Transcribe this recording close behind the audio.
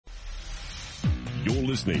You're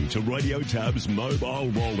listening to Radio Tab's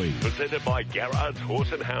Mobile Rolling, presented by Garrard's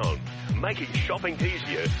Horse and Hound, making shopping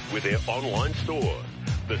easier with their online store.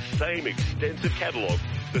 The same extensive catalogue,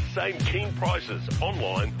 the same keen prices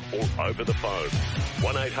online or over the phone.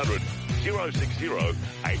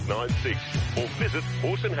 1-800-060-896 or visit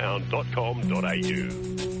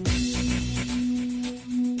horseandhound.com.au.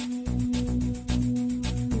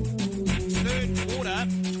 Third quarter,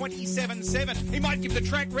 27-7. He might give the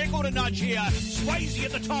track record a nudge here. Swayze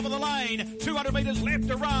at the top of the lane. 200 metres left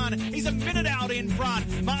to run. He's a minute out in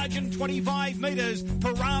front. Margin 25 metres.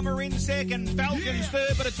 Parama in second. Falcons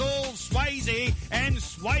third, but it's all Swayze. And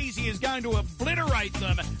Swayze is going to obliterate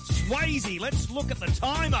them. Swayze, let's look at the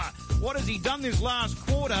timer. What has he done this last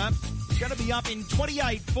quarter? He's going to be up in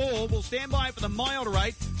 28.4. We'll stand by for the mile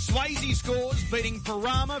rate. Swayze scores, beating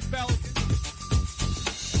Parama, Falcons.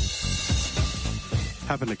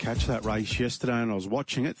 Happened to catch that race yesterday and I was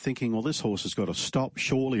watching it thinking, well, this horse has got to stop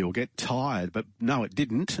surely or get tired. But no, it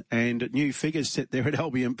didn't. And new figures set there at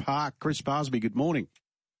Albion Park. Chris Barsby, good morning.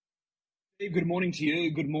 Good morning to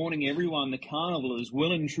you. Good morning, everyone. The carnival is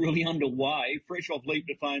well and truly underway. Fresh off Leap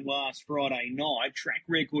to Fame last Friday night. Track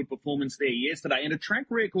record performance there yesterday. And a track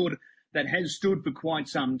record that has stood for quite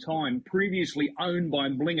some time. Previously owned by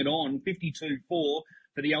Bling It On, 52.4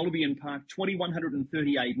 for the Albion Park,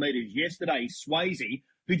 2,138 metres. Yesterday, Swayze,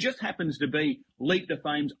 who just happens to be Leap to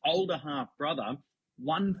Fame's older half-brother,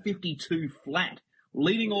 152 flat,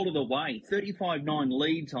 leading all of the way. 35.9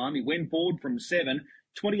 lead time. He went forward from 7,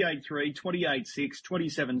 28.3, 28.6,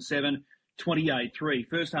 27.7, 28.3.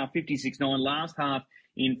 First half, 56.9. Last half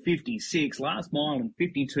in 56. Last mile in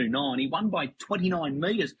 52.9. He won by 29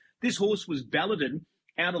 metres. This horse was balloted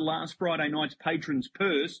out of last Friday night's Patron's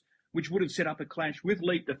Purse, which would have set up a clash with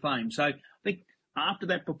Leap to Fame. So I think after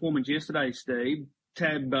that performance yesterday, Steve,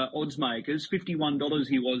 Tab odds makers, $51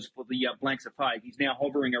 he was for the Blacks of Fake. He's now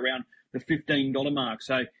hovering around the $15 mark.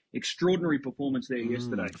 So extraordinary performance there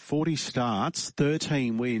yesterday. 40 starts,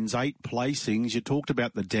 13 wins, 8 placings. You talked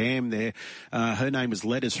about the dam there. Her name was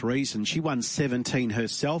Lettuce Reese, and she won 17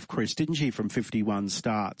 herself, Chris, didn't she, from 51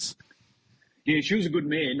 starts? Yeah, she was a good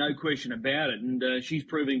mare, no question about it, and she's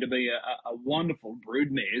proving to be a wonderful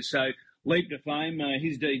brood mare. So Leap to Fame,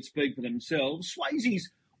 his deeds speak for themselves.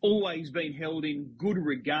 Swayze's always been held in good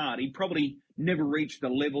regard. He probably never reached the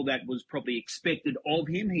level that was probably expected of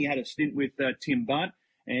him. He had a stint with Tim Butt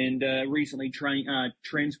and recently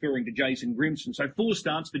transferring to Jason Grimson. So 4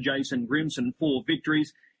 starts for Jason Grimson, 4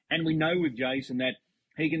 victories, and we know with Jason that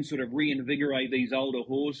he can sort of reinvigorate these older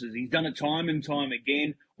horses. He's done it time and time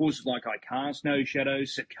again. Horses like I Cast No Shadow,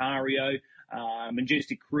 Sicario,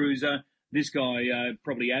 Majestic Cruiser. This guy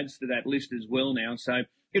probably adds to that list as well now. So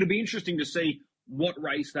it'll be interesting to see what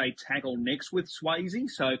race they tackle next with Swayze.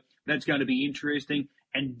 So that's going to be interesting.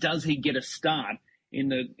 And does he get a start in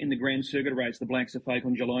the Grand Circuit race, the Blacks of Fake,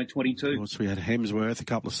 on July 22? Of course, we had Hemsworth a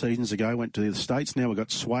couple of seasons ago, went to the States. Now we've got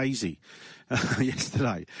Swayze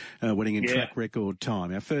yesterday, winning in track record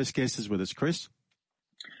time. Our first guest is with us, Chris.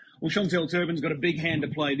 Well, Chantel Turpin's got a big hand to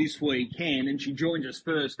play this weekend, and she joins us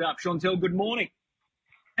first up. Chantel, good morning.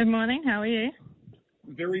 Good morning. How are you?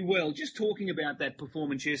 Very well. Just talking about that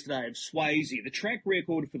performance yesterday of Swayze, the track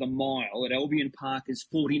record for the mile at Albion Park is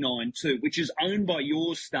 49.2, which is owned by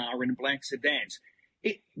your star in Black Sedans.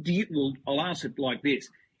 I'll ask it like this.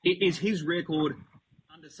 Is his record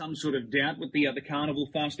under some sort of doubt with the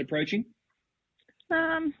carnival fast approaching?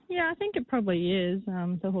 Yeah, I think it probably is.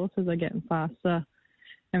 The horses are getting faster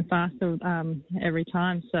and faster every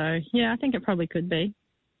time. So, yeah, I think it probably could be.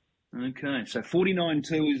 Okay, so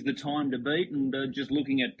 49.2 is the time to beat, and just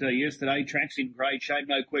looking at yesterday, track's in great shape,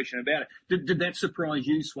 no question about it. Did that surprise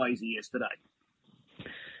you, Swayze, yesterday?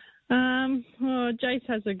 Well, Jace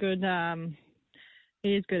has a good,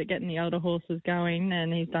 he is good at getting the older horses going,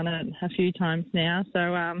 and he's done it a few times now.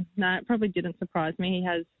 So, no, it probably didn't surprise me. He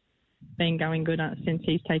has been going good since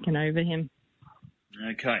he's taken over him.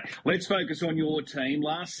 Okay, let's focus on your team.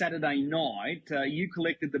 Last Saturday night, you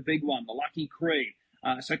collected the big one, the Lucky Creed.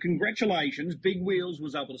 So congratulations. Big Wheels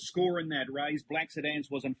was able to score in that race. Black Sedans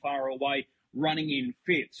wasn't far away, running in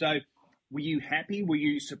 5th. So were you happy? Were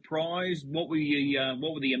you surprised? What were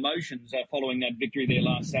the emotions following that victory there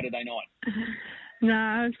last Saturday night? No,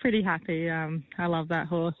 I was pretty happy. I love that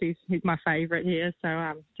horse. He's my favourite here.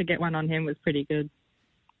 So to get one on him was pretty good.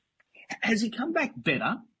 Has he come back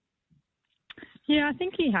better? Yeah, I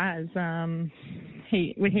think he has.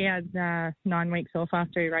 He had 9 weeks off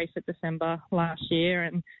after he raced at December last year,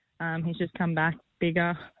 and he's just come back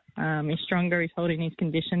bigger. He's stronger. He's holding his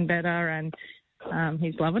condition better, and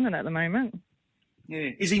he's loving it at the moment. Yeah.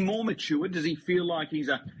 Is he more mature? Does he feel like he's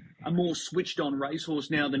a more switched-on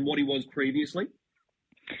racehorse now than what he was previously?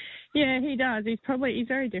 Yeah, he does. He's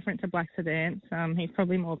very different to Black Sedance. He's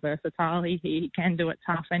probably more versatile. He can do it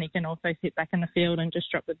tough, and he can also sit back in the field and just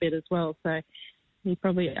drop the bit as well. So he's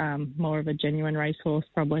probably more of a genuine racehorse,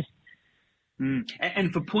 probably. Mm.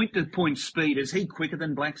 And for point-to-point speed, is he quicker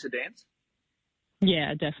than Black Sedance?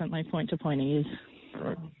 Yeah, definitely. Point-to-point he is.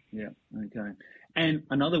 Yeah, okay. And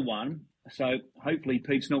another one, so hopefully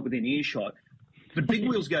Pete's not within earshot, but Big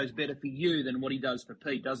Wheels goes better for you than what he does for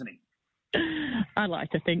Pete, doesn't he? I'd like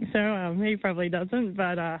to think so. He probably doesn't,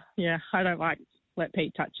 but yeah, I don't let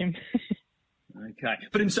Pete touch him. Okay.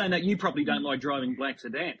 But in saying that, you probably don't like driving Black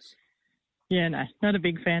Sedance. Yeah, no, not a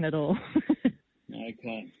big fan at all.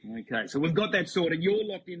 Okay. So we've got that sorted. You're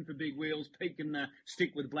locked in for Big Wheels. Pete can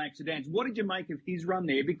stick with Black Sedance. What did you make of his run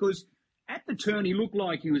there? Because at the turn, he looked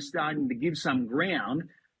like he was starting to give some ground,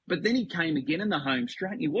 but then he came again in the home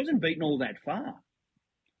straight and he wasn't beaten all that far.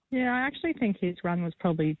 Yeah, I actually think his run was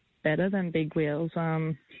probably better than Big Wheels.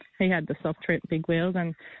 He had the soft trip Big Wheels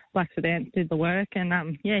and Black Sedance did the work, and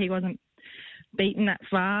yeah, he wasn't beaten that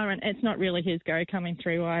far, and it's not really his go coming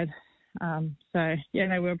through wide. So yeah,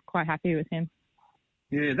 no, we're quite happy with him.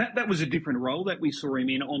 Yeah, that was a different role that we saw him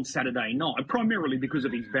in on Saturday night, primarily because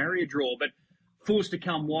of his barrier draw, but forced to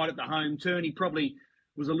come wide at the home turn. He probably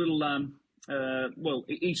was a little, well,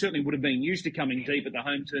 he certainly would have been used to coming deep at the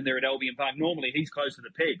home turn there at Albion Park. Normally he's close to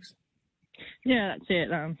the pegs. Yeah, that's it.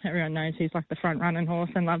 Everyone knows he's like the front-running horse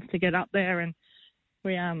and loves to get up there. And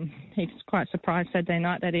he's quite surprised Saturday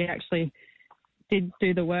night that he actually did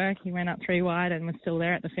do the work. He went up 3 wide and was still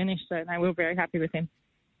there at the finish. So, no, we're very happy with him.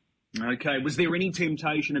 Okay. Was there any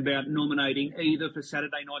temptation about nominating either for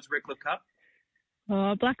Saturday night's Redcliffe Cup?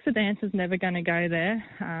 Oh, Black Sedance is never going to go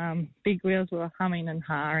there. Big Wheels were humming and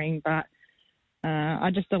haaing, but I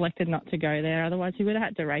just elected not to go there. Otherwise, he would have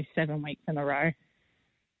had to race 7 weeks in a row.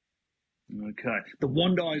 Okay. The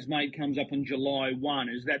Wandai's Mate comes up on July 1.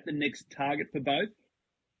 Is that the next target for both?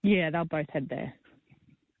 Yeah, they'll both head there.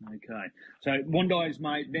 Okay. So Wandai's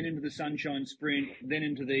Mate, then into the Sunshine Sprint, then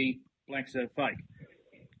into the Black Surf Fake.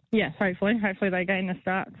 Yes, hopefully. Hopefully they gain the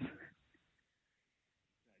starts.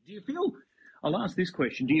 Do you feel, I'll ask this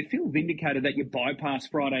question, do you feel vindicated that you bypassed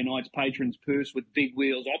Friday night's patrons' purse with Big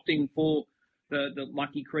Wheels, opting for the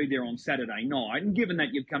Lucky Creed there on Saturday night? And given that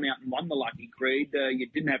you've come out and won the Lucky Creed, you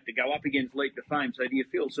didn't have to go up against Leap to Fame. So do you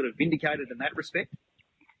feel sort of vindicated in that respect?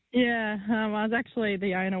 Yeah, I was actually,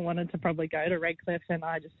 the owner wanted to probably go to Redcliffe, and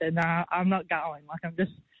I just said, no, I'm not going.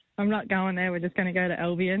 I'm not going there. We're just going to go to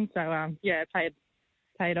Albion. So, yeah, it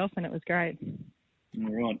paid off, and it was great.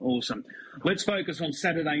 All right, awesome. Let's focus on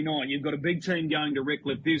Saturday night. You've got a big team going to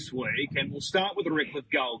Redcliffe this week, and we'll start with the Redcliffe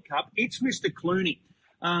Gold Cup. It's Mr. Clooney.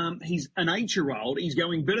 He's an 8-year-old. He's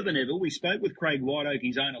going better than ever. We spoke with Craig Whiteoak,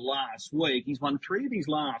 his owner, last week. He's won 3 of his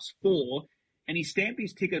last 4, and he stamped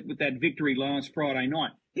his ticket with that victory last Friday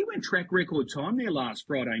night. He went track record time there last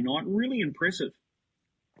Friday night. Really impressive.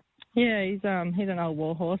 Yeah, he's an old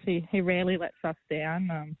war horse. He rarely lets us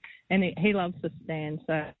down, and he loves to stand.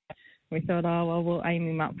 So we thought, oh, well, we'll aim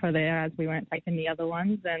him up for there as we weren't taking the other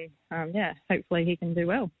ones, and yeah, hopefully he can do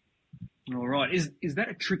well. All right. Is that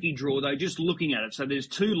a tricky draw, though, just looking at it? So there's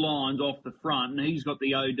 2 lines off the front, and he's got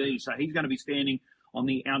the OD, so he's going to be standing on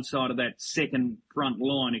the outside of that second front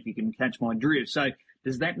line, if you can catch my drift. So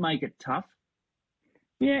does that make it tough?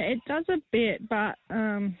 Yeah, it does a bit, but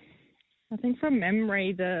I think from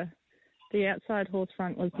memory, the outside horse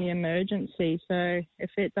front was the emergency, so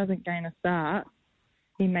if it doesn't gain a start,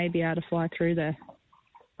 he may be able to fly through there.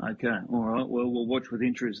 Okay, all right. Well, we'll watch with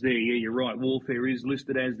interest there. Yeah, you're right. Warfare is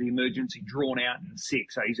listed as the emergency drawn out in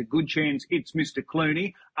 6. So he's a good chance. It's Mr.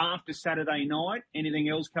 Clooney. After Saturday night, anything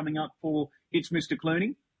else coming up for It's Mr.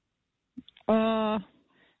 Clooney?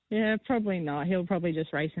 Yeah, probably not. He'll probably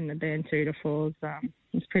just race in the band 2 to 4s.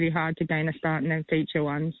 It's pretty hard to gain a start in them feature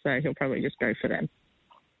ones, so he'll probably just go for them.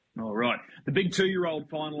 All right. The big 2-year-old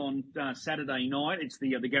final on Saturday night. It's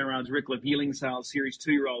the Garrard's Redcliffe Yearling Sales Series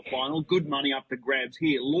 2-year-old final. Good money up for grabs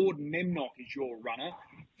here. Lord Memnock is your runner.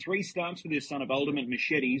 3 starts for this son of Alderman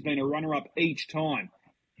Machete. He's been a runner-up each time.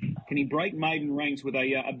 Can he break maiden ranks with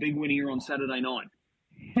a big win here on Saturday night?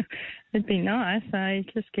 It'd be nice. He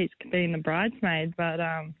just keeps being the bridesmaid, but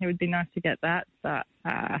it would be nice to get that. But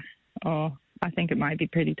I think it might be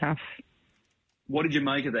pretty tough. What did you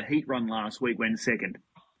make of the heat run last week when second?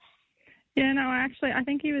 Yeah, no, I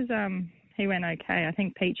think he was he went okay. I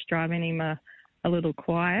think Pete's driving him a little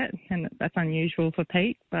quiet, and that's unusual for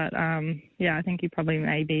Pete. But yeah, I think he probably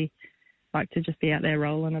maybe like to just be out there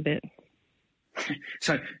rolling a bit.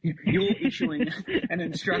 So you're issuing an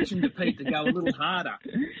instruction to Pete to go a little harder.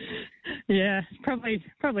 Yeah, probably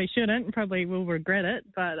shouldn't. Probably will regret it.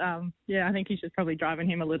 But yeah, I think he's just probably driving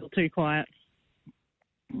him a little too quiet.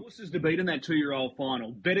 Horses to beat in that 2-year-old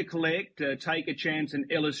final. Better Collect, Take a Chance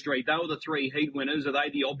and Ella Street. They were the 3 heat winners. Are they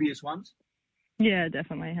the obvious ones? Yeah,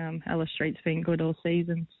 definitely. Ella Street's been good all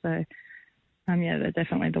season. So, yeah, they're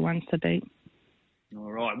definitely the ones to beat.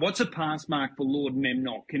 All right. What's a pass mark for Lord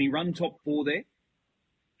Memnock? Can he run top 4 there?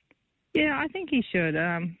 Yeah, I think he should.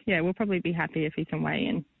 Yeah, we'll probably be happy if he can weigh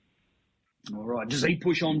in. All right. Does he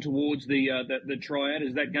push on towards the triad?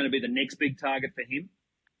 Is that going to be the next big target for him?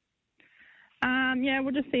 Yeah,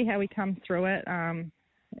 we'll just see how he comes through it.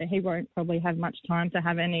 He won't probably have much time to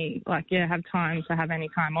have any, have time to have any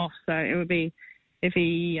time off. So it would be, if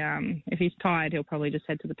he's tired, he'll probably just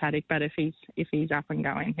head to the paddock. But if he's up and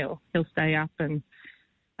going, he'll stay up. And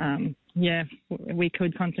we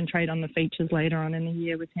could concentrate on the features later on in the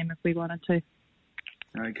year with him if we wanted to.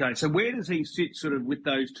 Okay, so where does he sit sort of with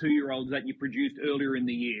those 2-year-olds that you produced earlier in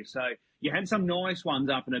the year? So you had some nice ones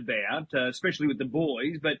up and about, especially with the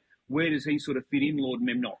boys, but where does he sort of fit in, Lord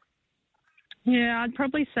Memnock? Yeah, I'd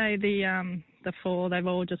probably say the 4, they've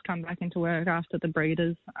all just come back into work after the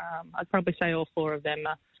breeders. I'd probably say all 4 of them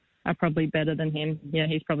are probably better than him. Yeah,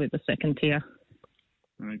 he's probably the second tier.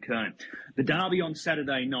 Okay. The Derby on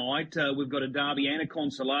Saturday night, we've got a Derby and a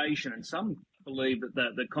Consolation, and some believe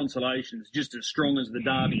that the Consolation is just as strong as the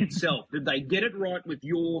Derby itself. Did they get it right with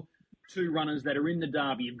your 2 runners that are in the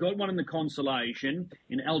Derby? You've got one in the Consolation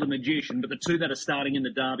in Elder Magician, but the 2 that are starting in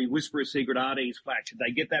the Derby, Whisper a Secret, RD's Flash, did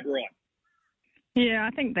they get that right? Yeah,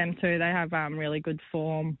 I think them too. They have really good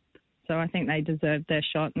form, so I think they deserve their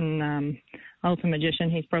shot. And Elder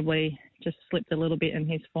Magician, he's probably just slipped a little bit in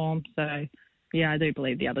his form. So, yeah, I do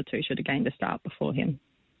believe the other 2 should have gained a start before him.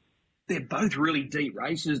 They're both really deep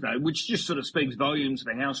races, though, which just sort of speaks volumes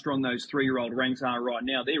for how strong those 3-year-old ranks are right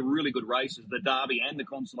now. They're really good races, the Derby and the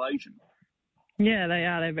Consolation. Yeah, they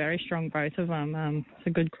are. They're very strong, both of them. It's a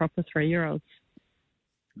good crop of 3-year-olds.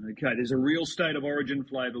 Okay, there's a real state of origin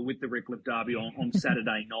flavour with the Redcliffe Derby on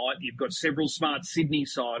Saturday night. You've got several smart Sydney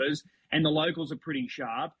siders, and the locals are pretty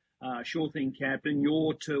sharp. Sure thing, Captain.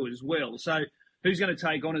 You're 2 as well. So who's going to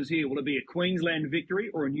take honours here? Will it be a Queensland victory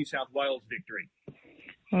or a New South Wales victory?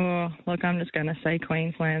 Oh, look, I'm just going to say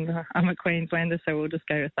Queensland. I'm a Queenslander, so we'll just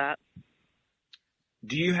go with that.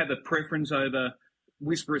 Do you have a preference over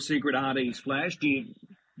Whisper a Secret, RD's Flash? Do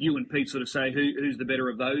you and Pete sort of say who's the better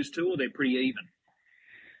of those 2, or they're pretty even?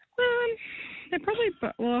 They're probably,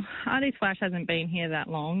 RD's Flash hasn't been here that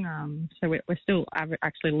long, so we're still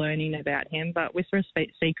actually learning about him. But Whisper a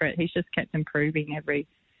Secret, he's just kept improving every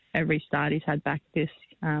start he's had back this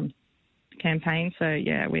campaign. So,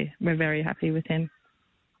 yeah, we're very happy with him.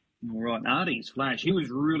 All right, RD's Flash, he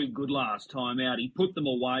was really good last time out. He put them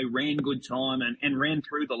away, ran good time, and ran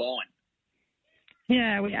through the line.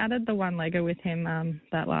 Yeah, we added the 1-legger with him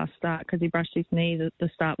that last start because he brushed his knee the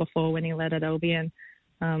start before when he led at Albion.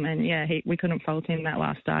 And, yeah, we couldn't fault him that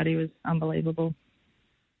last start. He was unbelievable.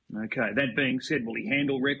 Okay, that being said, will he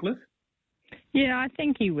handle Redcliffe? Yeah, I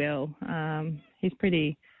think he will. He's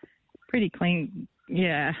pretty clean.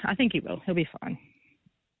 Yeah, I think he will. He'll be fine.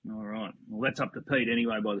 All right. Well, that's up to Pete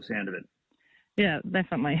anyway, by the sound of it. Yeah,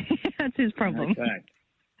 definitely. That's his problem.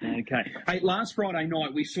 Okay. Hey, last Friday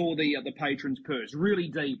night we saw the Patrons Purse, really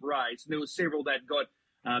deep race. There were several that got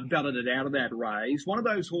balloted out of that race. One of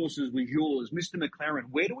those horses was yours, Mr. McLaren.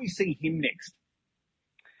 Where do we see him next?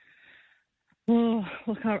 Oh,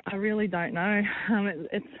 look, I really don't know.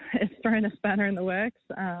 It's thrown a spanner in the works.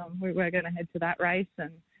 We're going to head to that race and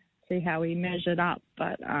see how we measured up,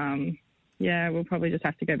 but. Yeah, we'll probably just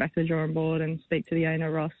have to go back to the drawing board and speak to the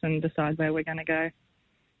owner, Ross, and decide where we're going to go.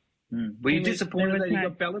 Were you disappointed that he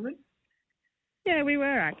got balloted? Yeah, we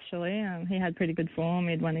were actually. He had pretty good form.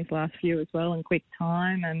 He'd won his last few as well in quick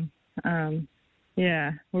time. And,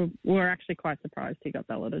 we're actually quite surprised he got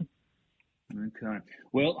balloted. Okay.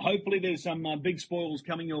 Well, hopefully there's some big spoils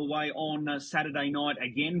coming your way on Saturday night.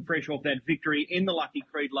 Again, fresh off that victory in the Lucky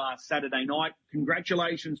Creed last Saturday night.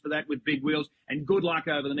 Congratulations for that with Big Wheels, and good luck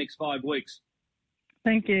over the next 5 weeks.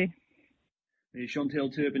 Thank you. There's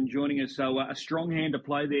Chantel Turpin joining us. So a strong hand to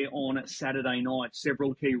play there on Saturday night.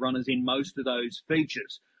 Several key runners in most of those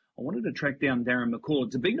features. I wanted to track down Darren McCall.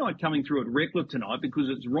 It's a big night coming through at Redcliffe tonight because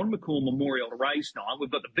it's Ron McCall Memorial Race night.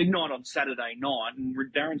 We've got the big night on Saturday night, and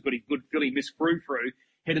Darren's got his good filly, Miss Frou Frou,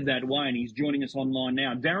 headed that way, and he's joining us online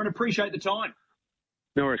now. Darren, appreciate the time.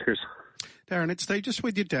 No worries, Chris. Darren, it's Steve, just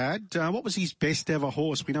with your dad. What was his best ever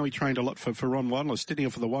horse? We know he trained a lot for Ron Wanless, didn't he,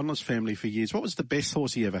 or for the Wanless family for years. What was the best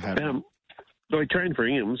horse he ever had? So he trained for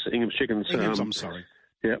Ingham's Chickens. I'm sorry.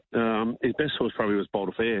 Yeah, his best horse probably was Bold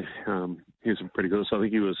Affair. He was pretty good. So I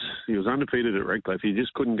think he was undefeated at Redcliffe. He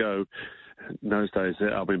just couldn't go those days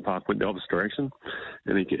Albion Park went the opposite direction,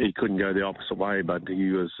 and he couldn't go the opposite way. But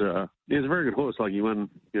he was a very good horse. Like, he won,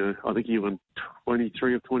 I think he won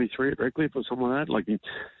 23 of 23 at Redcliffe or something like that. Like, he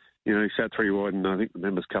sat 3 wide, and I think the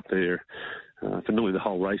Members' Cup there for nearly the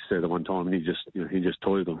whole race there the one time, and he just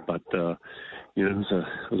toyed them. But it was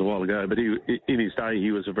a while ago. But in his day,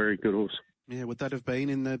 he was a very good horse. Yeah, would that have been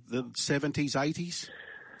in the 70s, 80s?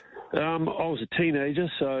 I was a teenager,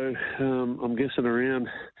 so I'm guessing around,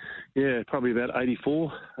 probably about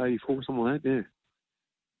 84, something like that, yeah.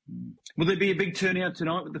 Will there be a big turnout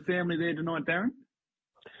tonight with the family there tonight, Darren?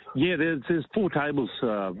 Yeah, there's 4 tables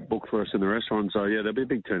booked for us in the restaurant, so yeah, there'll be a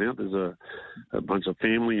big turnout. There's a bunch of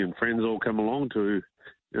family and friends all come along to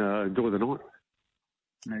enjoy the night.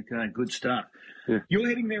 Okay, good stuff. Yeah. You're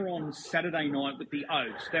heading there on Saturday night with the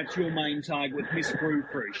Oaks. That's your main target with Miss Frou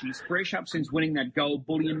Frou. She's fresh up since winning that gold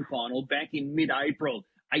bullion final back in mid-April.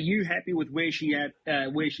 Are you happy with where she's at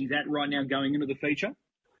right now going into the feature?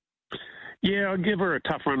 Yeah, I gave her a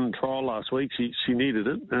tough run trial last week. She needed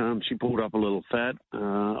it. She pulled up a little fat.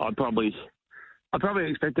 I probably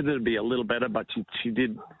expected it to be a little better, but she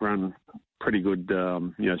did run pretty good,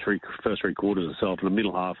 first 3 quarters herself, and the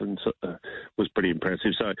middle half and was pretty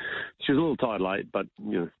impressive. So she was a little tired late, but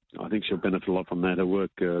I think she'll benefit a lot from that. Her work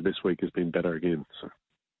this week has been better again. So.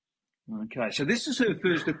 Okay, so this is her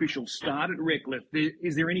first official start at Redcliffe.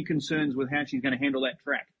 Is there any concerns with how she's going to handle that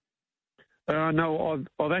track? No,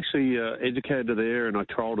 I've actually educated her there, and I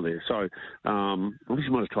trialled her there. So I think she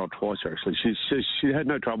might have trialled twice, actually. She had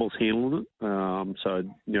no troubles handling it, so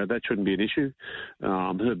that shouldn't be an issue.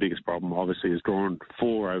 Her biggest problem, obviously, is drawing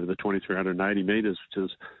 4 over the 2,380 metres, which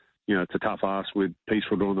is, it's a tough ask with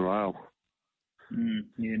Peaceful drawing the rail.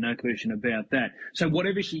 Yeah, no question about that. So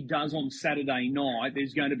whatever she does on Saturday night,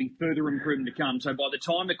 there's going to be further improvement to come. So by the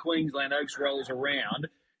time the Queensland Oaks rolls around,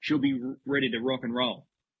 she'll be ready to rock and roll.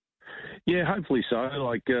 Yeah, hopefully so.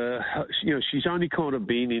 Like, she's only kind of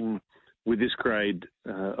been in with this grade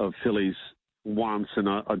of fillies once, and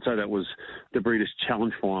I'd say that was the Breeders'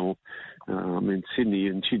 Challenge final in Sydney,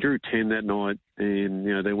 and she drew 10 that night,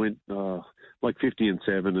 and, they went like 50 and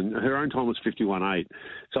 7, and her own time was 51.8.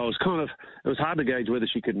 So it was hard to gauge whether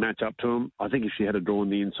she could match up to them. I think if she had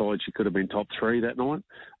drawn the inside, she could have been top 3 that night.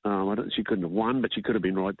 She couldn't have won, but she could have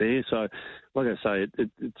been right there. So, like I say,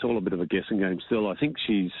 it's all a bit of a guessing game still. I think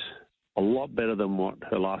she's a lot better than what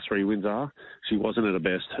her last 3 wins are. She wasn't at her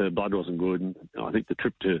best. Her blood wasn't good. And I think the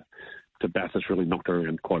trip to Bathurst really knocked her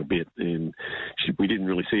around quite a bit, and we didn't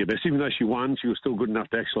really see her best. Even though she won, she was still good enough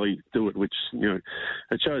to actually do it, which,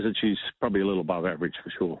 it shows that she's probably a little above average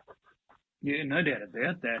for sure. Yeah, no doubt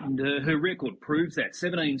about that. And her record proves that.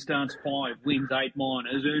 17 starts, 5 wins, 8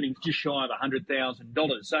 minors, earnings just shy of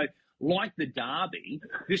 $100,000. So, like the Derby,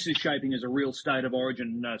 this is shaping as a real state of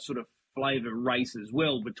origin sort of flavour race as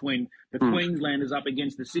well between the Queenslanders up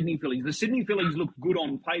against the Sydney fillies. The Sydney fillies look good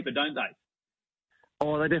on paper, don't they?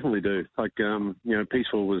 Oh, they definitely do. Like,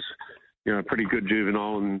 Peaceful was, a pretty good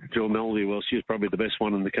juvenile, and Jill Melody, well, she was probably the best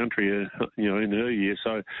one in the country, in her year.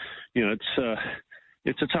 So,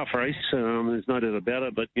 it's a tough race. There's no doubt about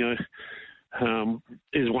it. But,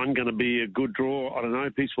 is one going to be a good draw? I don't know.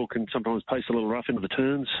 Peaceful can sometimes pace a little rough into the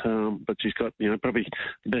turns, but she's got, probably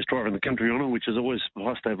the best driver in the country on her, which is always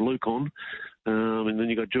nice to have Luke on. And then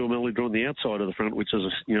you've got Jewel Melody drawing the outside of the front, which is,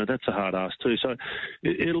 that's a hard ask too. So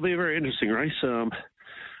it'll be a very interesting race.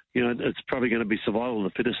 It's probably going to be survival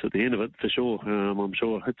of the fittest at the end of it, for sure. I'm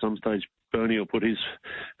sure at some stage Bernie will put his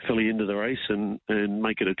filly into the race and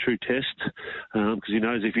make it a true test, because he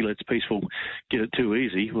knows if he lets Peaceful get it too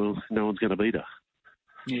easy, well, no one's going to beat her.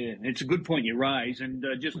 Yeah, it's a good point you raise, and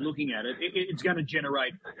just looking at it, it's going to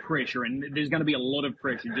generate pressure, and there's going to be a lot of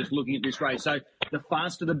pressure just looking at this race. So the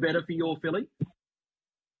faster the better for your filly?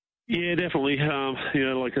 Yeah, definitely.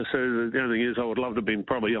 Like I said, the only thing is I would love to have been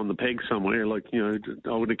probably on the pegs somewhere. Like, I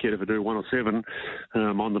wouldn't have cared if I do 1 or 7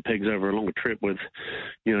 on the pegs over a longer trip with,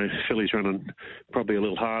 fillies running probably a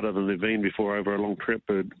little harder than they've been before over a long trip.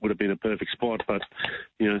 It would have been a perfect spot, but,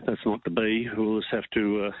 that's not to be. We'll just have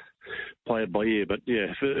to play it by ear. But, yeah,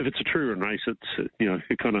 if it's a true run race, it's,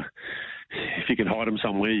 it kind of, if you can hide them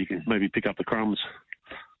somewhere, you can maybe pick up the crumbs.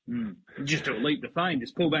 Just to leap the fame,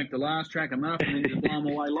 just pull back the last, track them up, and then just blow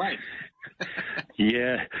them away late.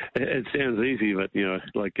 Yeah, it sounds easy, but,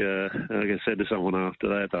 like I said to someone after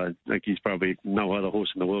that, I think he's probably no other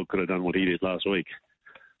horse in the world could have done what he did last week.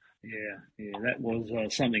 Yeah, that was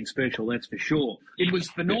something special, that's for sure. It was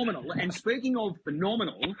phenomenal. And speaking of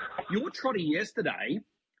phenomenal, your trotter yesterday,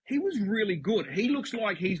 he was really good. He looks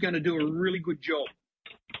like he's going to do a really good job.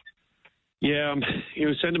 Yeah, he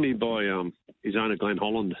was sent to me by his owner, Glenn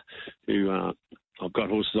Holland, who I've got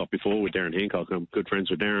horses up before with Darren Hancock. I'm good friends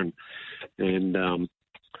with Darren. And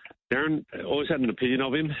Darren always had an opinion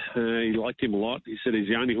of him. He liked him a lot. He said he's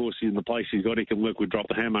the only horse in the place he's got he can work with Drop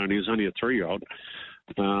the Hammer, and he was only a 3-year-old.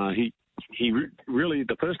 He really,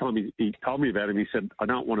 the first time he told me about him, he said, I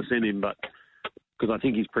don't want to send him, but because I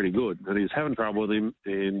think he's pretty good. And he was having trouble with him.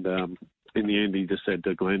 And in the end, he just said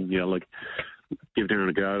to Glenn, give Darren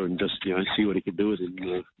a go and just, see what he can do with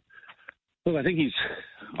him. Look, I think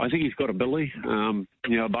he's got ability,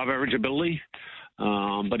 above average ability,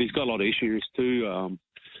 but he's got a lot of issues too.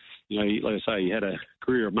 Like I say, he had a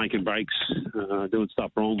career of making breaks, doing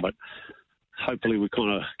stuff wrong, but hopefully we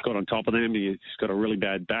kind of got on top of them. He's got a really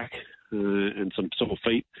bad back and some sore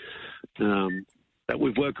feet that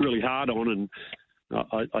we've worked really hard on. And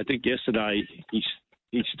I think yesterday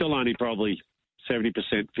he's still only probably 70%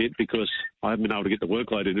 fit because I haven't been able to get the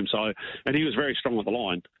workload in him. And he was very strong at the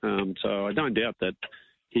line. So I don't doubt that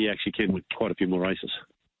he actually can win quite a few more races.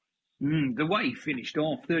 The way he finished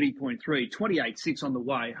off, 30.3, 28.6 on the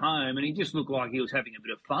way home, and he just looked like he was having a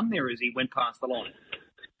bit of fun there as he went past the line.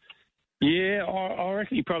 Yeah, I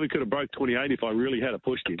reckon he probably could have broke 28 if I really had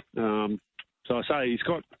pushed him. So I say he's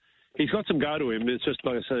got some go to him. It's just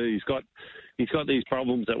like I say, he's got these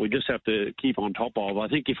problems that we just have to keep on top of. I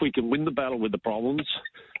think if we can win the battle with the problems,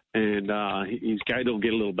 and his gait will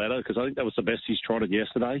get a little better, because I think that was the best he's trotted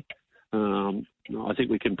yesterday. I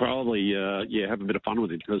think we can probably, have a bit of fun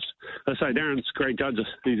with him, because, as I say, Darren's a great judge.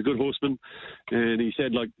 He's a good horseman. And he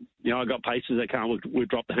said, I got paces that can't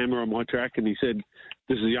Drop the Hammer on my track. And he said,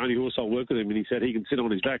 this is the only horse I'll work with him. And he said he can sit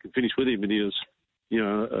on his back and finish with him. And he was,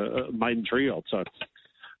 a maiden 3-year-old. So,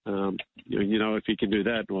 if he can do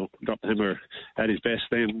that, well, Drop the Hammer at his best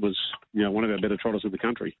then was, one of our better trotters in the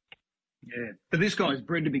country. Yeah, but this guy's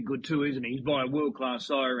bred to be good too, isn't he? He's by a world-class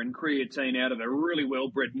sire and creatine out of a really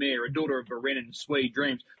well-bred mare, a daughter of Beren and Sweet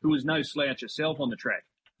Dreams, who was no slouch herself on the track.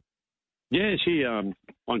 Yeah, she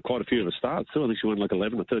won quite a few of her starts too. I think she won like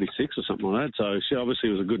 11 or 36 or something like that. So she obviously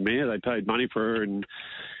was a good mare. They paid money for her in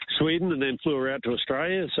Sweden and then flew her out to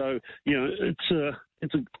Australia. So,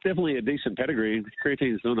 it's definitely a decent pedigree.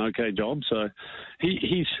 Creatine's done an okay job. So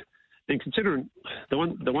he's, and considering the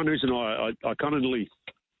one reason I kind of nearly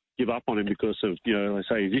give up on him because of, I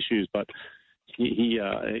say his issues, but he's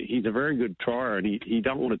a very good trier, and he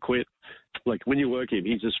don't want to quit. Like, when you work him,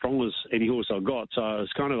 he's as strong as any horse I've got. So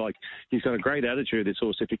it's kind of like he's got a great attitude, this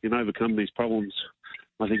horse. If he can overcome these problems,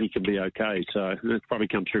 I think he can be okay. So it's probably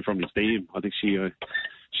come through from his dam. I think she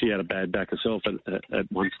had a bad back herself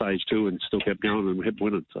at one stage too, and still kept going and kept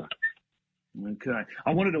winning. So. Okay.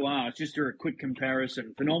 I wanted to ask, just a quick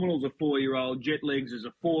comparison. Phenomenal's a 4-year-old, Jetlegs is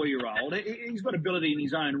a 4-year-old. He's got ability in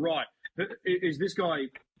his own right. Is this guy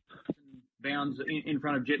bounds in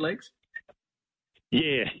front of Jetlegs?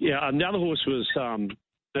 Yeah. The other horse was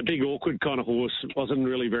a big, awkward kind of horse. Wasn't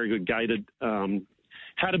really very good gaited.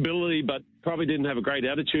 Had ability, but probably didn't have a great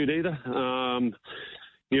attitude either.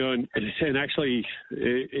 And actually,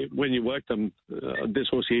 when you worked them, this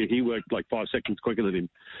horse here, he worked like 5 seconds quicker than him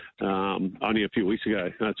only a few weeks ago.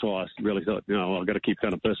 That's why I really thought, I've got to keep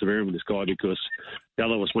kind of persevering with this guy, because the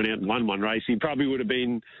other horse went out and won one race. He probably would have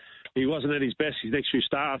been, he wasn't at his best his next few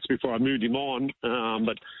starts before I moved him on.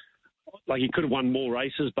 But he could have won more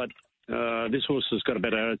races, but this horse has got a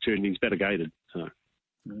better attitude and he's better gaited. So.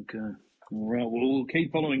 Okay. All right, we'll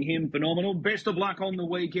keep following him. Phenomenal. Best of luck on the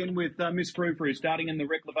weekend with Miss Frou starting in the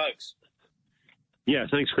Redcliffe Oaks. Yeah,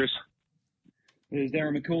 thanks, Chris. There's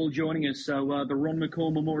Darren McCall joining us. So the Ron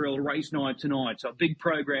McCall Memorial Race Night tonight. So a big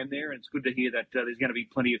program there, and it's good to hear that there's going to be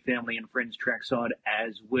plenty of family and friends trackside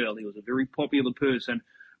as well. He was a very popular person,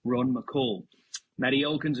 Ron McCall. Matty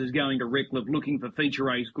Elkins is going to Redcliffe looking for feature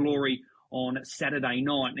race glory on Saturday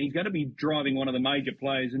night. And he's going to be driving one of the major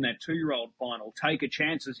players in that 2-year-old final. Take a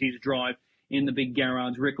chance as his drive in the Big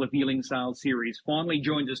Garage Redcliffe Yearling Sales Series. Finally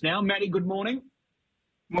joins us now. Matty, good morning.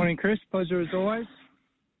 Morning, Chris. Pleasure as always.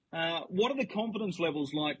 What are the confidence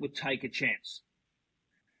levels like with Take a Chance?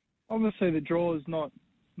 Obviously, the draw is not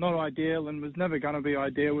ideal and was never going to be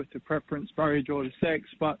ideal with the preference barrier draw to sex.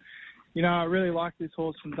 But, I really like this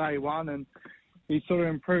horse from day one, and he's sort of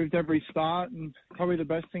improved every start, and probably the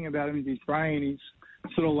best thing about him is his brain.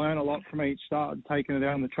 He's sort of learned a lot from each start and taken it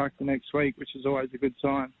down the track the next week, which is always a good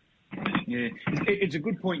sign. Yeah, it's a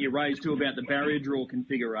good point you raised too about the barrier draw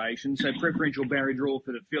configuration. So preferential barrier draw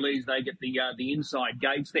for the fillies, they get the inside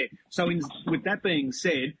gates there. So with that being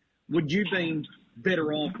said, would you be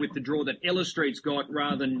better off with the draw that Ella Street's got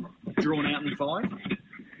rather than drawn out in 5?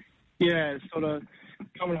 Yeah, sort of.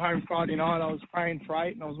 Coming home Friday night, I was praying for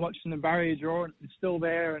 8, and I was watching the barrier draw, and it's still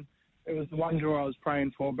there, and it was the one draw I was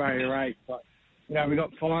praying for, barrier 8. But, we got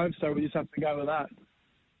 5, so we just have to go with that.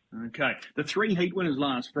 Okay. The 3 heat winners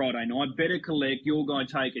last Friday night, Better Collect, Your Guy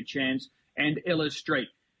Take a Chance, and Ella Street.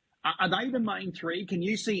 Are they the main 3? Can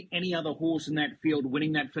you see any other horse in that field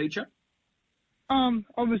winning that feature?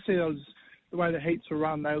 Obviously, that was the way the heats were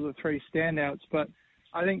run. They were the 3 standouts. But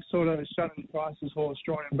I think sort of Shannon Price's horse,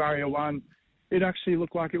 drawn in Barrier 1, it actually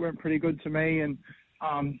looked like it went pretty good to me. And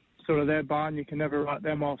sort of their barn, you can never write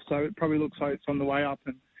them off. So it probably looks like it's on the way up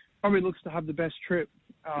and probably looks to have the best trip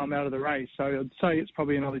out of the race. So I'd say it's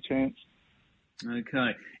probably another chance.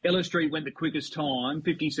 Okay. Ella Street went the quickest time,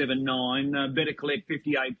 57.9. Better Collect,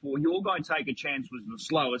 58.4. Your Guy Take a Chance was the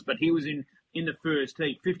slowest, but he was in the first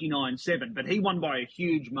heat, 59.7. But he won by a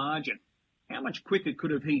huge margin. How much quicker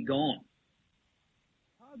could have he gone?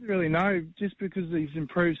 Hard to really know, just because he's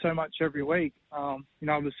improved so much every week.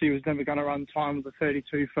 Obviously he was never going to run time with the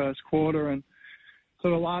 32 first quarter, and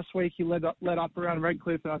sort of last week he led up around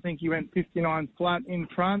Redcliffe, and I think he went 59 flat in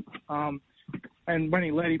front. And when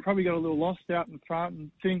he led, he probably got a little lost out in front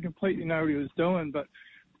and didn't completely know what he was doing. But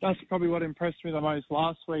that's probably what impressed me the most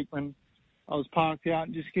last week when I was parked out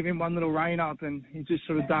and just give him one little rein up, and he just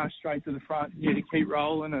sort of dashed straight to the front. He had to keep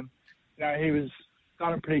rolling, and he was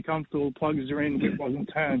got it pretty comfortable. Plugs are in, it wasn't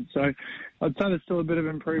turned. So I'd say there's still a bit of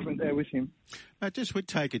improvement there with him. Just would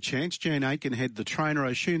Take a Chance. Jan Aikenhead, the trainer. I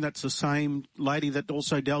assume that's the same lady that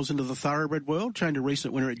also delves into the thoroughbred world. Trained a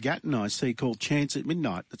recent winner at Gatton, I see, called Chance at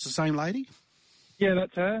Midnight. That's the same lady? Yeah,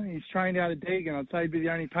 that's her. He's trained out of Deegan. I'd say he'd be the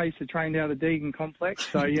only pacer trained out of Deegan complex.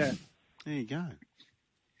 So, yeah. There you go.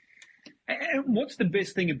 And what's the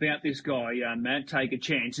best thing about this guy, Matt, Take a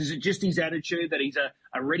Chance? Is it just his attitude, that he's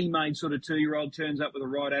a ready-made sort of 2-year-old, turns up with the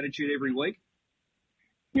right attitude every week?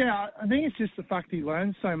 Yeah, I think it's just the fact he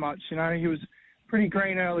learns so much. He was pretty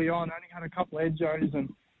green early on, only had a couple of edge-overs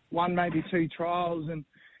and won maybe 2 trials, and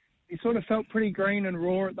he sort of felt pretty green and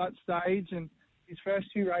raw at that stage. And his first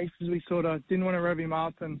 2 races, we sort of didn't want to rev him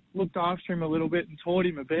up and looked after him a little bit and taught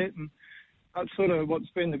him a bit. And that's sort of what's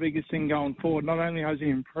been the biggest thing going forward. Not only has he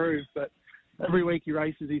improved, but every week he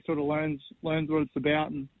races, he sort of learns what it's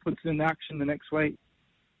about and puts it into action the next week.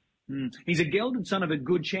 He's a gelded son of a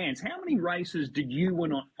Good Chance. How many races did you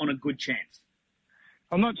win on a Good Chance?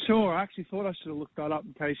 I'm not sure. I actually thought I should have looked that up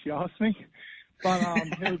in case you asked me. But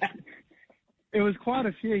it was quite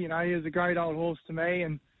a few. He was a great old horse to me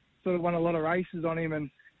and sort of won a lot of races on him. And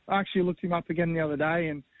I actually looked him up again the other day,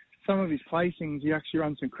 and some of his placings, he actually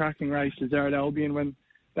run some cracking races there at Albion when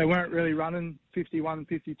they weren't really running 51,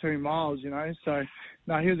 52 miles, So,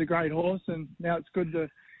 no, he was a great horse, and now it's good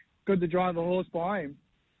to drive a horse by him.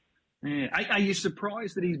 Yeah. Are you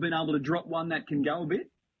surprised that he's been able to drop one that can go a bit?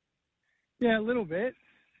 Yeah, a little bit.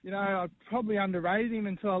 I probably underrated him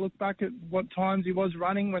until I look back at what times he was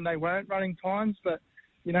running when they weren't running times. But,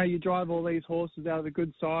 you drive all these horses out of a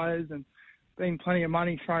good size and been plenty of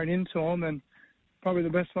money thrown into them. And probably the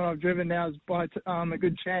best one I've driven now is by a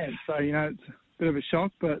Good Chance. So, it's a bit of a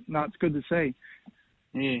shock, but no, it's good to see.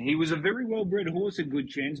 Yeah, he was a very well-bred horse at Good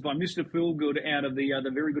Chance by Mr. Feelgood out of the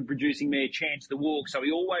very good producing mare Chance the Walk. So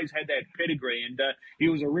he always had that pedigree, and he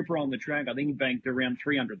was a ripper on the track. I think he banked around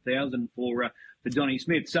 $300,000 for Donnie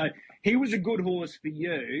Smith. So he was a good horse for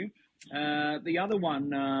you. The other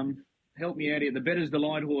one, help me out here, the Better's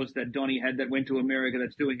Delight horse that Donnie had that went to America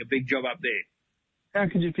that's doing a big job up there.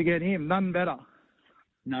 How could you forget him? None Better.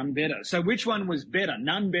 None Better. So which one was better,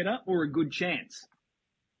 None Better or a Good Chance?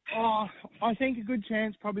 Oh, I think a Good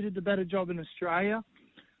Chance probably did the better job in Australia,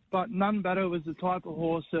 but None Better was the type of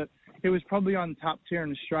horse that he was probably untapped here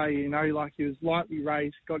in Australia. He was lightly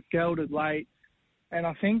raced, got gelded late, and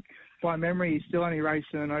I think by memory he's still only raced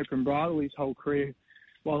in an open bridle his whole career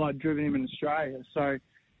while I'd driven him in Australia. So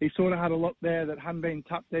he sort of had a lot there that hadn't been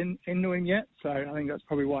tapped into him yet. So I think that's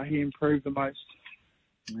probably why he improved the most.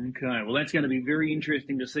 Okay, well, that's going to be very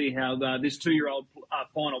interesting to see how this 2-year-old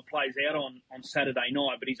final plays out on Saturday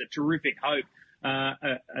night. But he's a terrific hope.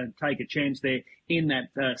 Take a chance there in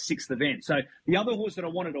that 6th event. So the other horse that I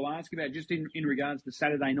wanted to ask about, just in regards to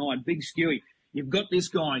Saturday night, Big Skewy. You've got this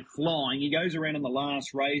guy flying. He goes around in the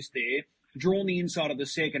last race there, drawn the inside of the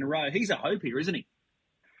second row. He's a hope here, isn't he?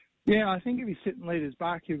 Yeah, I think if he's sitting leaders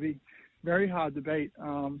back, he'll be very hard to beat.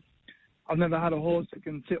 I've never had a horse that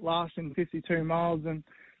can sit last in 52 miles and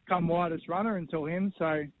come widest runner until him.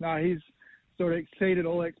 So, no, he's sort of exceeded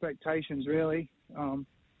all expectations, really.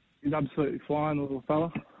 He's absolutely flying, the little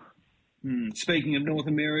fella. Speaking of North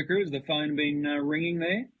America, has the phone been ringing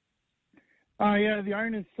there? Oh, yeah, the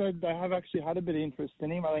owners said they have actually had a bit of interest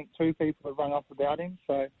in him. I think 2 people have rung up about him.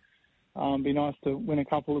 So, it'd be nice to win a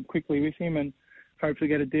couple quickly with him and hopefully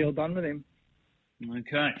get a deal done with him.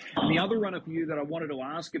 Okay. And the other runner for you that I wanted to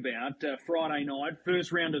ask about, Friday night,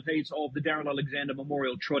 first round of heats of the Darren Alexander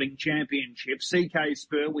Memorial Trotting Championship. CK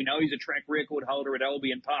Spur, we know he's a track record holder at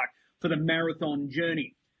Albion Park for the marathon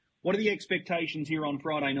journey. What are the expectations here on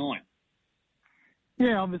Friday night?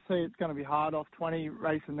 Yeah, obviously it's going to be hard off 20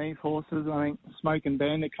 racing these horses. I think Smoke and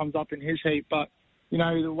Bandit comes up in his heat, but, you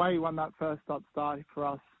know, the way he won that first up start for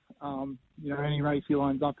us, you know, any race he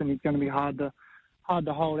lines up in, he's going to be hard to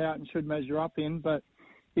hold out and should measure up in. But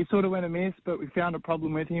he sort of went amiss, but we found a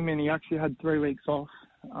problem with him, and he actually had 3 weeks off.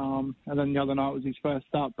 And then the other night was his first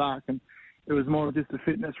start back, and it was more of just a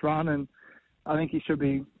fitness run. And I think he should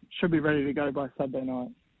be ready to go by Saturday night.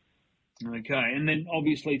 Okay, and then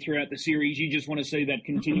obviously throughout the series, you just want to see that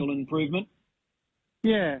continual improvement?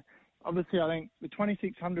 Yeah, obviously I think the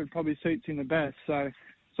 2600 probably suits him the best. So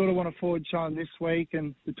sort of want to forward shine this week,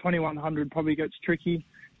 and the 2100 probably gets tricky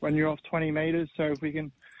when you're off 20 metres. So if we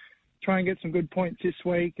can try and get some good points this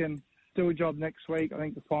week and do a job next week, I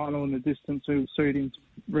think the final and the distance will suit him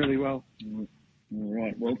really well. All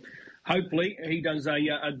right, well, hopefully he does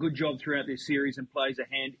a good job throughout this series and plays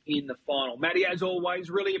a hand in the final. Matty, as always,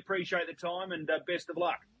 really appreciate the time and best of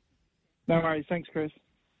luck. No worries. Thanks, Chris.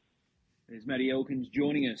 There's Matty Elkins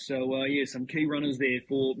joining us. So, some key runners there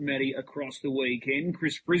for Matty across the weekend.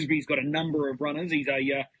 Chris Frisby's got a number of runners. He's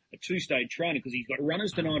a two-stage trainer because he's got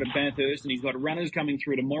runners tonight at Bathurst and he's got runners coming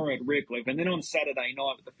through tomorrow at Redcliffe. And then on Saturday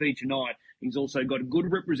night with the feature night, he's also got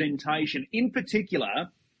good representation, in particular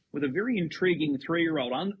with a very intriguing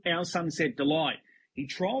 3-year-old, Our Sunset Delight. He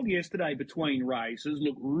trialled yesterday between races,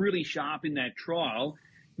 looked really sharp in that trial,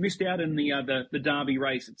 missed out in the Derby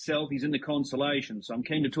race itself. He's in the consolation. So I'm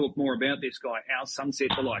keen to talk more about this guy, Our Sunset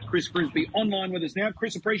Delight. Chris Frisby online with us now.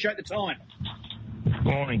 Chris, appreciate the time.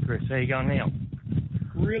 Morning, Chris. How you going now?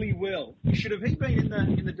 Really well. Should have he been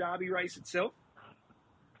in the Derby race itself?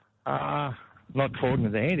 Not according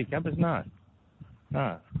to the handicappers, no.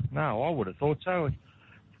 No, I would have thought so.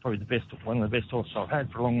 Probably one of the best horses I've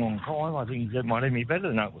had for a long, long time. I think he might even be better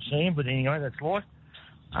than Uncle Sam, but anyway, that's life.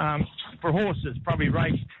 For a horse that's probably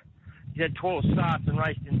raced, he had 12 starts and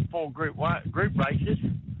raced in 4 group races,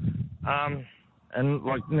 and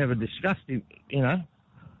like never discussed him, you know,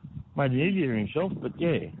 made an idiot of himself.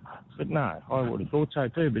 But no, I would have thought so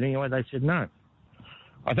too. But anyway, they said no.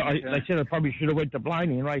 They said I probably should have went to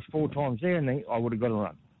Blaney and raced 4 times there, and then I would have got a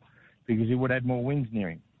run because he would have had more wins near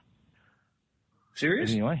him.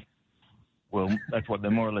 Serious? Anyway, well, that's what they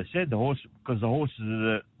more or less said. Because the horses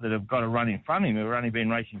that have got a run in front of him have only been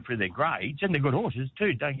racing through their grades, and they're good horses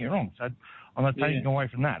too, don't get me wrong. So I'm not taking away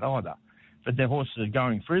from that either. But their horses are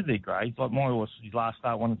going through their grades. Like my horse, his last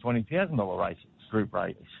start won a $20,000 race, group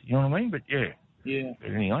race. You know what I mean? But yeah.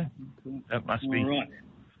 But anyway, that must be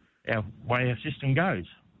our way our system goes.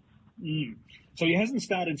 Mm. So he hasn't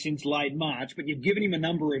started since late March, but you've given him a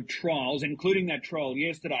number of trials, including that trial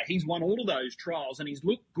yesterday. He's won all of those trials, and he's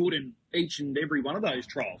looked good in each and every one of those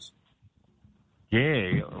trials.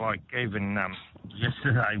 Yeah, like even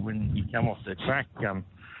yesterday when he come off the track,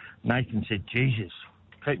 Nathan said, Jesus,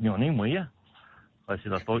 keep me on him, will you? I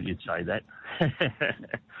said, I thought you'd say that.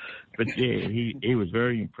 But, yeah, he was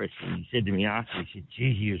very impressed. He said to me after, he said,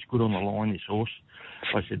 geez, he was good on the line, this horse.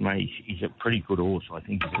 I said, mate, he's a pretty good horse. I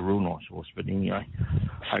think he's a real nice horse. But anyway,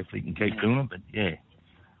 hopefully he can keep doing it. But, yeah.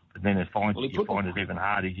 But then you find it even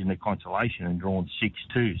harder. He's in the consolation and drawn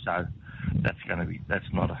 6-2. So that's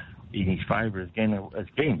not in his favour again.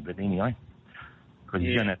 But anyway, because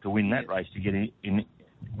he's going to have to win that race to get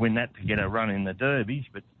to get a run in the derbies.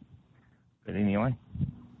 But anyway,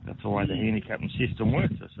 that's the way the handicapping system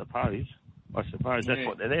works, I suppose. That's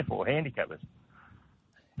what they're there for, handicappers.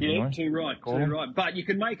 Yeah, anyway, too right. But you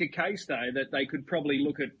can make a case, though, that they could probably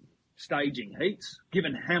look at staging heats,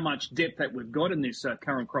 given how much depth that we've got in this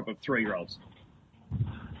current crop of 3-year-olds.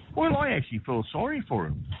 Well, I actually feel sorry for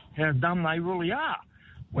them, how dumb they really are.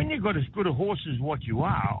 When you've got as good a horse as what you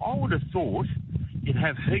are, I would have thought you'd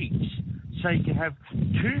have heats so you can have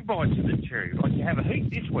 2 bites of the cherry. Like you have a heat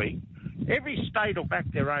this week, every state will back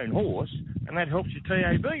their own horse, and that helps your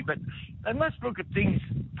TAB. But they must look at things,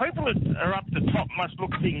 people that are up the top must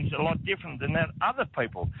look at things a lot different than that other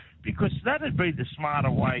people, because that would be the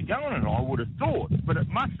smarter way going, and I would have thought. But it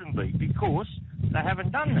mustn't be, because they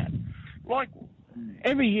haven't done that. Like,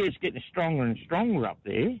 every year it's getting stronger and stronger up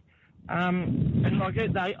there. And like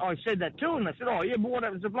I said that to them. They said, oh, yeah, but what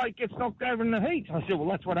happens if the bloke gets knocked over in the heat? I said, well,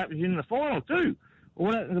 that's what happens in the final too. Or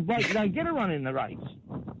what happens if the bloke don't get a run in the race?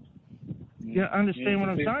 You understand what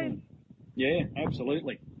I'm saying? Yeah,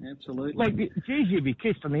 absolutely. Like, geez, you'd be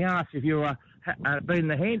kissed on the arse if you were being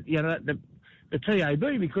the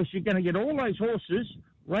TAB, because you're going to get all those horses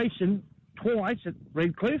racing twice at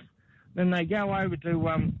Redcliffe, Then they go over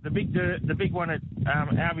to the big one at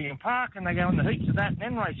Albion Park, and they go on the heats of that, and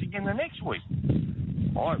then race again the next week.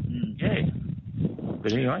 Yeah.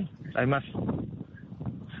 But anyway, they must.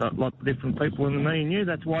 So a lot of different people than me and you.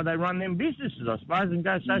 That's why they run them businesses, I suppose, and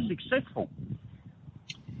go so successful.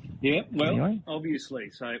 Yeah, well, anyway. Obviously.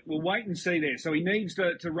 So we'll wait and see there. So he needs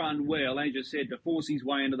to run well, as you said, to force his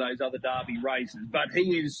way into those other Derby races. But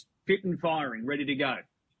he is fit and firing, ready to go.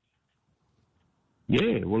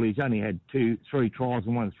 Yeah, well, he's only had 3 trials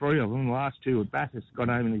and won 3 of them. The last 2 at Bathurst, got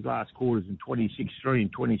home in his last quarters in 26.3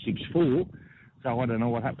 and 26.4. So I don't know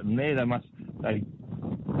what happened there. I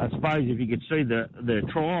suppose if you could see the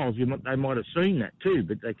trials, they might have seen that too,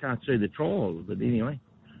 but they can't see the trials. But anyway,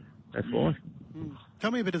 that's right. Tell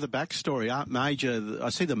me a bit of the backstory. Art Major, I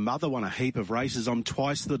see the mother won a heap of races on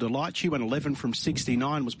Twice the Delight. She won 11 from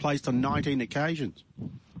 69, was placed on 19 occasions.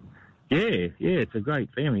 Yeah, it's a great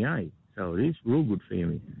family, eh? So it is, real good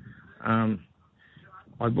family.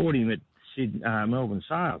 I bought him at Melbourne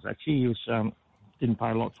Sales. Actually, he was didn't pay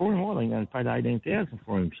a lot for him. I think they only paid $18,000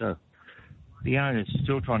 for him. So the owner's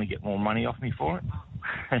still trying to get more money off me for it.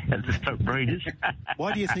 The breeders.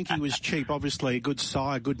 Why do you think he was cheap? Obviously, a good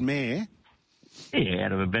sire, good mare. Yeah,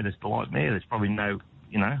 out of a better Delight mare, there's probably no,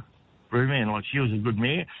 broodmare. Like, she was a good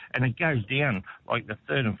mare, and it goes down like the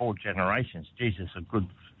 3rd and 4th generations. Jesus, a good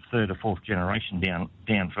 3rd or 4th generation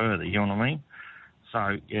down further. You know what I mean?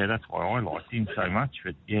 So yeah, that's why I liked him so much.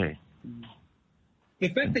 But yeah. The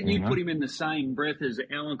fact that you put him in the same breath as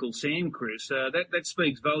our Uncle Sam, Chris, that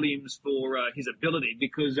speaks volumes for his ability,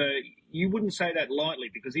 because you wouldn't say that lightly,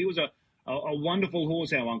 because he was a wonderful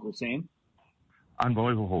horse, our Uncle Sam.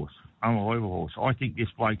 Unbelievable horse. I think this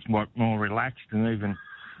bloke's more relaxed and even,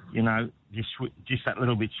 just that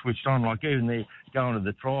little bit switched on. Like even there going to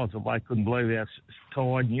the trials, the bloke couldn't believe how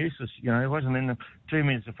tired and useless, he wasn't in the 2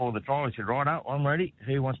 minutes before the trial. He said, right up, I'm ready.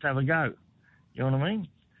 Who wants to have a go? You know what I mean?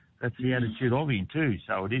 That's the attitude of him too.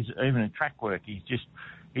 So it is, even in track work, he's just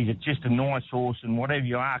a nice horse, and whatever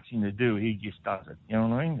you ask him to do, he just does it. You know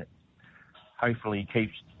what I mean? Hopefully he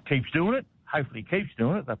keeps doing it.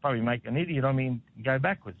 They'll probably make an idiot of me and go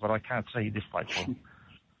backwards, but I can't see this bloke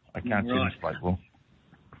will.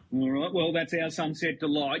 All right, well, that's our Sunset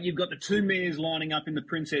Delight. You've got the 2 mares lining up in the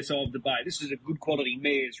Princess of the Bay. This is a good quality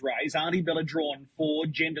mares race. Auntie Bella drawn 4,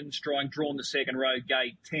 Gendon Strike drawn the 2nd row,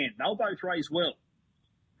 gate 10. They'll both race well.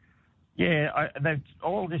 Yeah, they've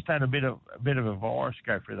all just had a bit of a virus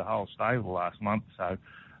go through the whole stable last month. So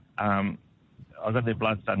I got their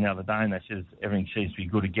bloods done the other day, and they said everything seems to be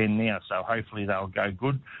good again now. So hopefully they'll go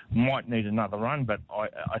good. Might need another run, but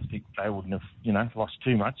I think they wouldn't have, lost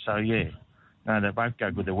too much. So yeah, no, they both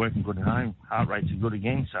go good. They're working good at home. Heart rates are good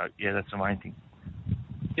again. So yeah, that's the main thing.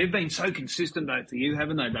 They've been so consistent though for you,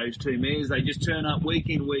 haven't they? Those 2 mares, they just turn up week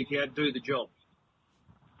in, week out, do the job.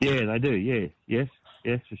 Yeah, they do. Yeah, yes,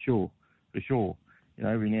 for sure.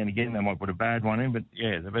 Every now and again they might put a bad one in, but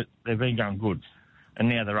yeah, they've been going good. And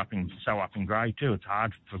now they're up in grade too. It's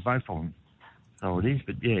hard for both of them. So it is,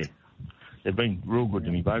 but yeah, they've been real good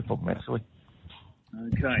to me, both of them, actually.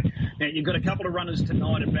 Okay. Now, you've got a couple of runners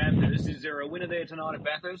tonight at Bathurst. Is there a winner there tonight at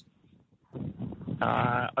Bathurst?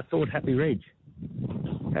 I thought Happy Reg.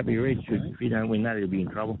 If you don't win that, he'll be in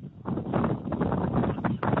trouble.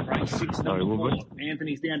 Race 6, number 4.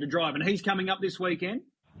 Anthony's down to drive, and he's coming up this weekend?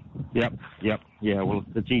 Yep. Yeah, well,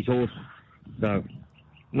 it's his horse. So,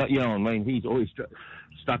 you know what I mean? He's always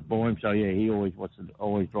stuck by him, so yeah, he always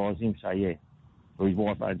drives him, so yeah. So his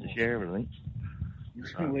wife owns a share of it, I think.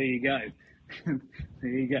 So. There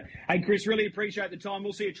you go. Hey, Chris, really appreciate the time.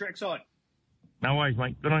 We'll see you trackside. No worries,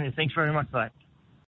 mate. Good on you. Thanks very much for that.